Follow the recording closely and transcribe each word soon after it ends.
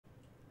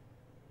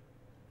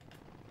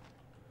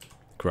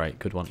Great,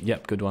 good one.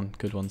 Yep, good one.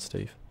 Good one,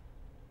 Steve.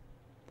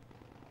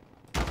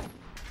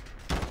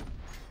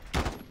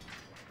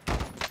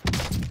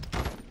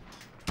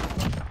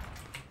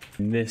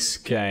 In this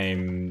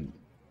game,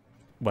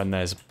 when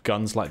there's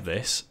guns like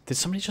this, did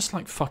somebody just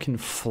like fucking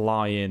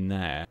fly in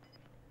there?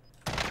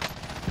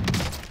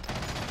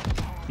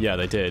 Yeah,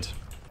 they did.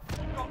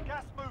 Got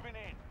gas moving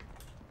in.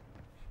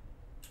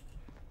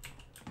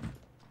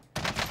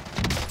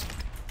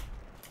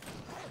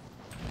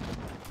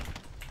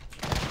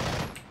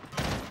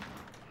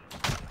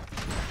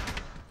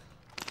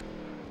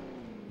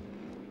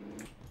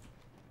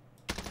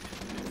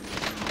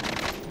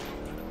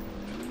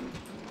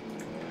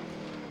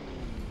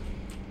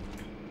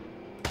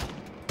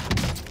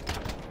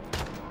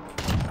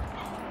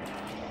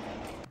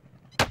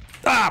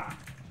 Ah!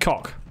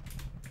 Cock.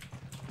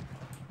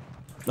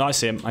 No, I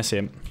see him. I see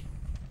him.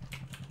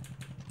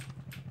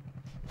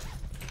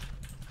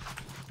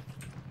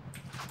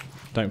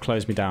 Don't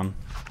close me down.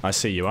 I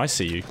see you. I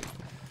see you.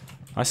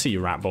 I see you,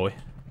 rat boy.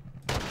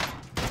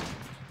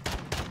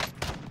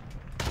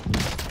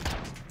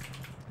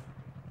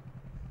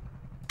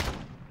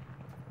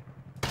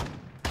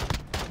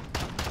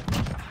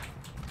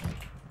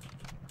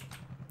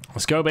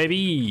 Let's go,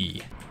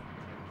 baby.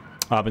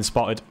 Oh, I've been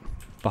spotted.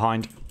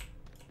 Behind.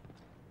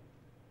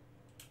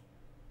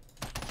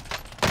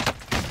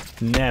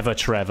 Never,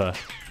 Trevor.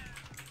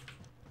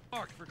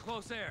 Marked for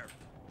close air.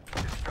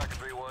 Striker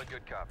 3-1,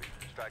 good copy.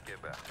 Strike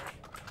inbound.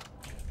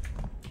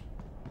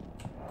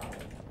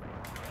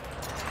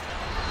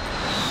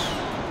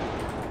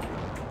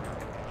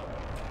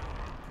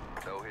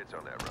 No hits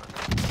on that run.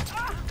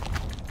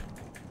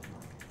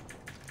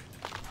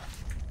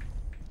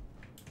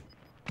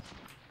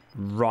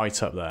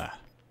 Right up there.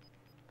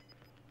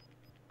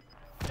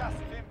 Gas is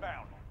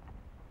inbound.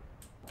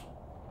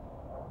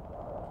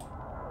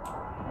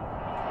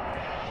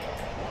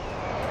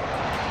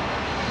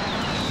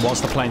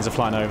 Whilst the planes are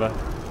flying over.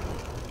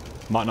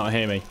 Might not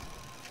hear me.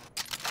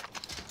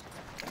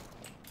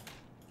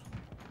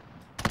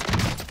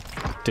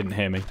 Didn't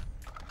hear me.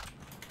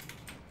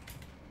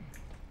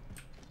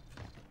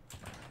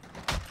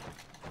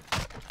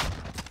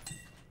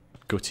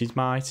 Gutted,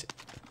 mate.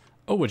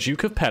 Oh, a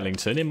Duke of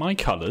Pellington in my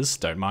colours.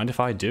 Don't mind if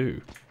I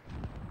do.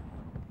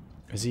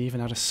 Has he even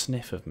had a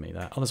sniff of me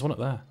there? Oh, there's one up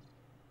there.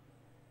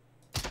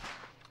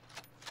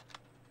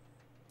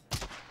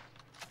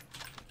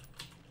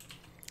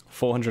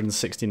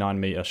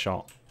 .469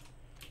 shot.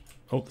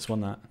 Oh, there's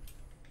one there.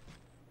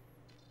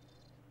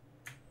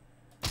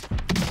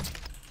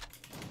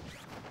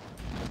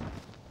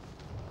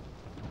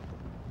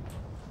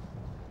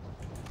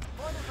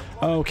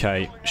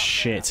 Okay,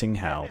 shitting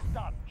hell.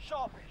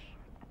 Sharpish.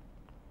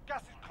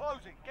 Gas is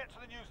closing. Get to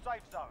the new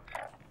safe zone.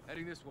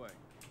 Heading this way.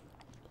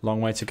 Long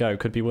way to go.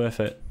 Could be worth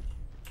it.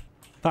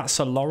 That's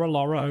a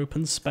Laura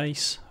open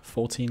space.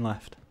 14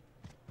 left.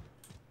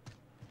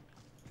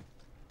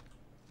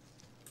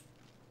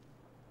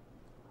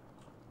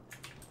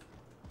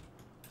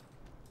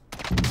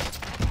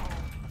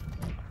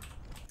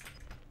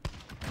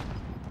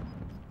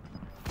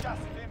 Gas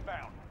is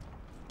inbound.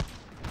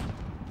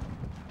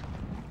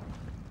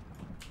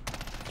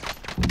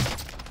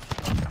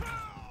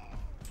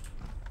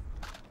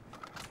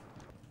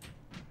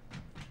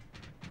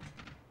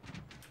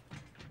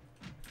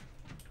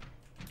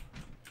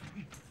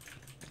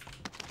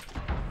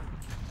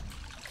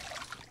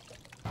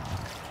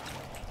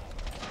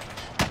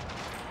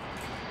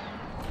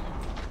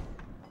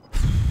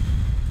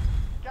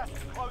 Gas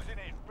is closing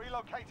in.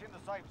 Relocating the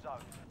safe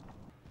zone.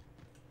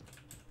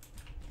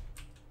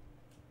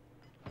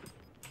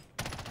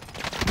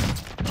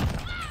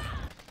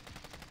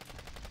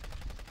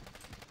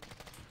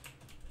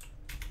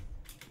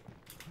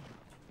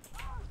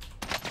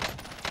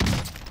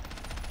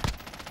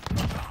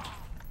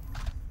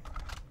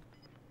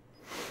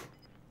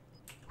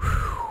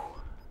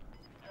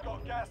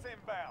 Got gas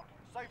inbound.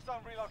 Safe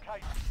zone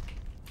relocated.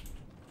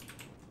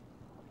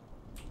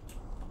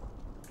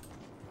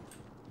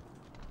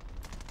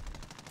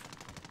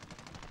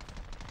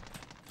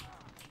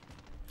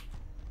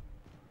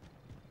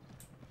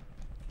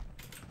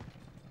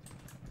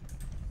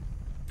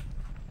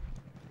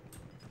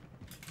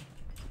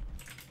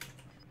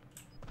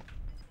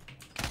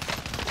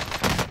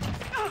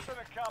 Mission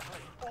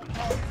accomplished. All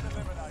targets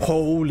eliminated.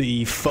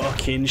 Holy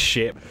fucking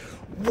shit.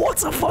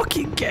 What a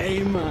fucking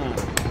game, man.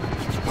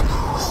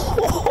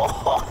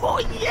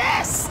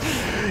 Yes!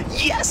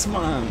 Yes,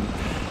 man!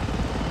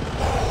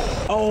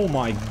 Oh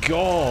my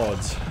god.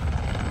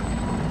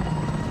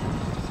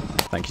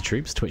 Thank you,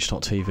 troops.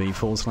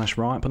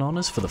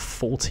 Twitch.tv/RiotBananas for the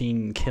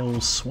 14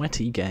 kill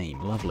sweaty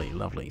game. Lovely,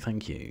 lovely.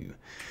 Thank you.